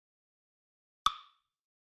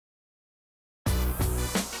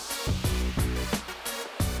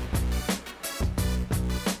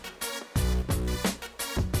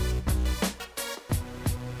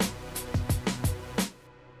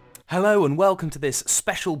Hello and welcome to this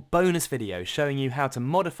special bonus video showing you how to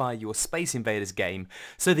modify your Space Invaders game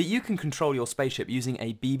so that you can control your spaceship using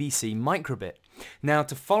a BBC microbit. Now,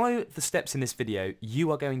 to follow the steps in this video, you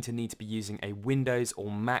are going to need to be using a Windows or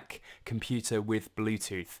Mac computer with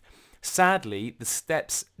Bluetooth. Sadly, the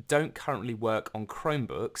steps don't currently work on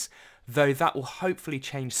Chromebooks, though that will hopefully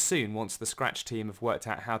change soon once the Scratch team have worked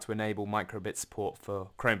out how to enable microbit support for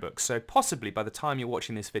Chromebooks. So possibly by the time you're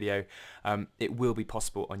watching this video, it will be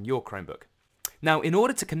possible on your Chromebook. Now, in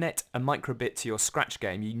order to connect a microbit to your Scratch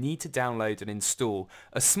game, you need to download and install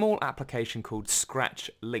a small application called Scratch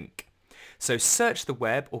Link. So search the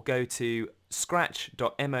web or go to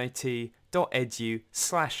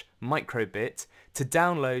scratch.mot.edu/microbit to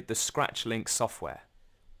download the Scratch Link software.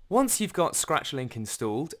 Once you've got Scratch Link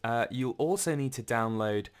installed, you'll also need to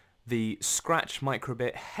download the Scratch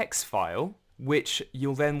microbit hex file, which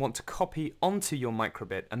you'll then want to copy onto your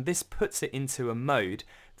microbit, and this puts it into a mode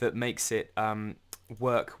that makes it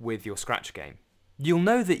work with your Scratch game. You'll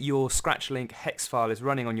know that your Scratch Link hex file is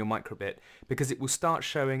running on your microbit because it will start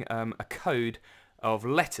showing a code of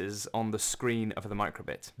letters on the screen of the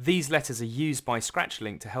microbit. These letters are used by Scratch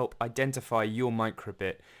Link to help identify your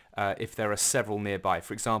microbit if there are several nearby.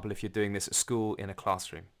 For example, if you're doing this at school in a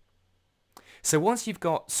classroom. So once you've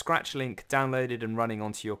got Scratch Link downloaded and running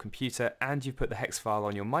onto your computer and you've put the hex file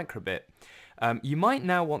on your microbit, you might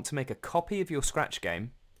now want to make a copy of your Scratch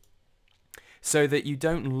game so that you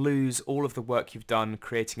don't lose all of the work you've done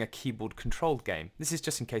creating a keyboard controlled game. This is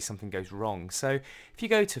just in case something goes wrong. So if you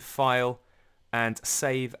go to File and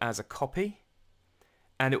Save as a Copy,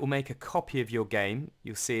 and it will make a copy of your game.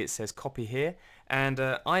 You'll see it says copy here, and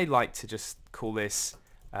I like to just call this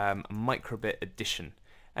Microbit Edition.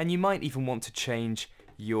 And you might even want to change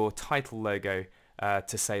your title logo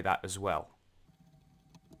to say that as well.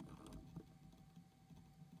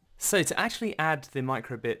 So to actually add the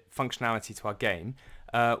microbit functionality to our game,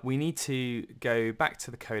 we need to go back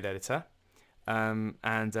to the code editor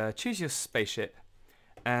and choose your spaceship,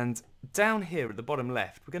 and down here at the bottom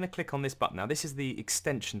left we're going to click on this button. Now this is the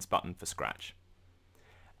extensions button for Scratch,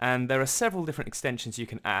 and there are several different extensions you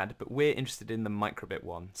can add, but we're interested in the microbit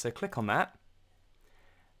one, so click on that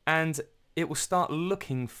and it will start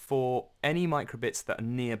looking for any microbits that are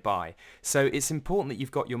nearby. So it's important that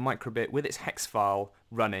you've got your microbit with its hex file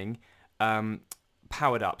running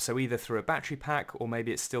powered up, so either through a battery pack or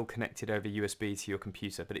maybe it's still connected over USB to your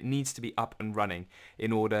computer, but it needs to be up and running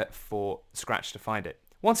in order for Scratch to find it.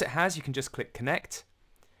 Once it has, you can just click connect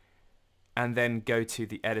and then go to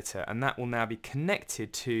the editor, and that will now be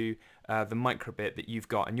connected to the microbit that you've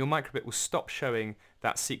got, and your microbit will stop showing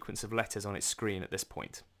that sequence of letters on its screen at this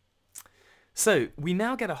point. So we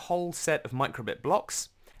now get a whole set of microbit blocks,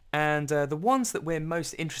 and the ones that we're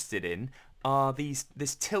most interested in are this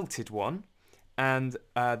tilted one and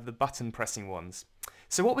the button pressing ones.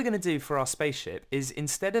 So what we're going to do for our spaceship is,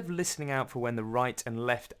 instead of listening out for when the right and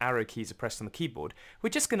left arrow keys are pressed on the keyboard, we're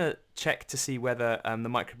just going to check to see whether the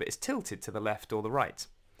microbit is tilted to the left or the right.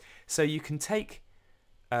 So you can take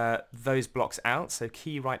those blocks out, so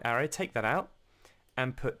key right arrow, take that out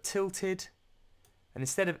and put tilted, and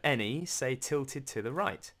instead of any, say tilted to the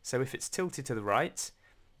right. So if it's tilted to the right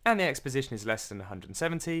and the X position is less than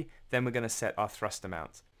 170, then we're going to set our thrust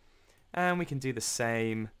amount. And we can do the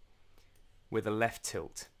same with a left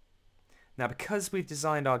tilt. Now, because we've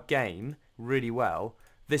designed our game really well,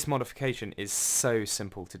 this modification is so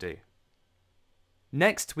simple to do.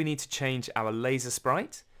 Next, we need to change our laser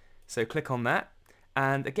sprite. So click on that,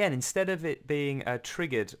 and again, instead of it being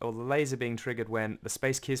triggered, or the laser being triggered when the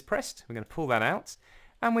space key is pressed, we're going to pull that out,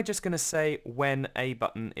 and we're just going to say when A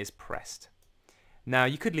button is pressed. Now,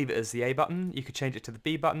 you could leave it as the A button, you could change it to the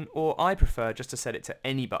B button, or I prefer just to set it to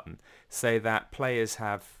any button, so that players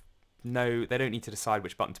they don't need to decide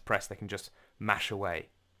which button to press, they can just mash away.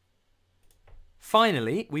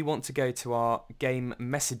 Finally, we want to go to our game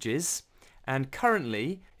messages, and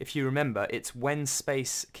currently, if you remember, it's when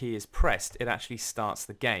space key is pressed, it actually starts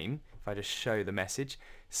the game. If I just show the message,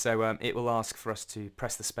 so it will ask for us to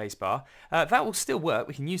press the space bar. That will still work,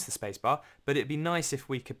 we can use the space bar, but it'd be nice if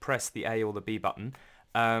we could press the A or the B button.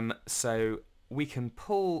 So we can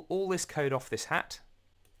pull all this code off this hat,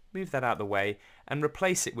 move that out of the way, and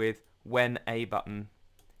replace it with when A button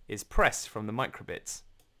is pressed from the microbits.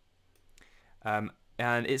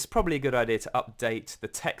 And it's probably a good idea to update the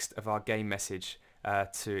text of our game message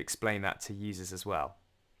to explain that to users as well.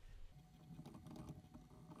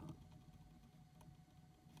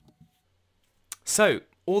 So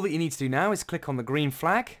all that you need to do now is click on the green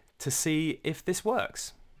flag to see if this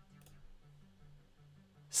works.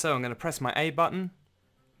 So I'm going to press my A button,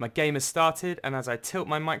 my game has started, and as I tilt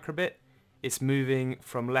my microbit, it's moving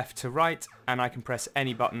from left to right, and I can press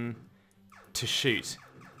any button to shoot.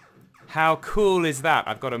 How cool is that?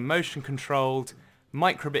 I've got a motion controlled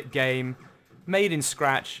microbit game made in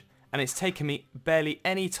Scratch, and it's taken me barely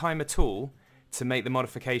any time at all to make the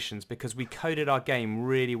modifications because we coded our game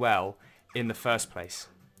really well in the first place.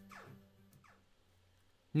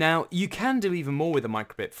 Now, you can do even more with a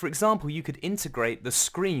microbit. For example, you could integrate the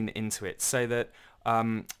screen into it so that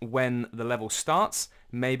when the level starts,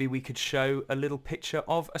 maybe we could show a little picture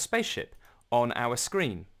of a spaceship on our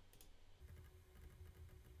screen.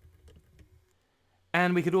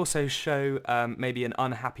 And we could also show maybe an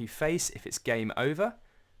unhappy face if it's game over.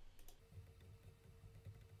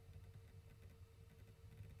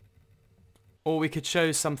 Or we could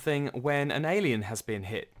show something when an alien has been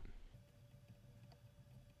hit.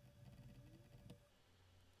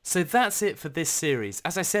 So that's it for this series.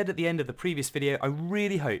 As I said at the end of the previous video, I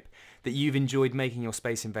really hope that you've enjoyed making your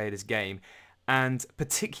Space Invaders game, and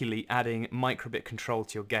particularly adding microbit control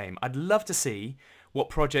to your game. I'd love to see what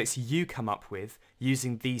projects you come up with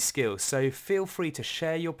using these skills, so feel free to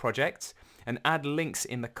share your projects and add links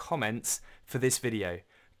in the comments for this video.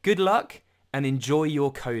 Good luck and enjoy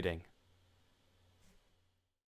your coding.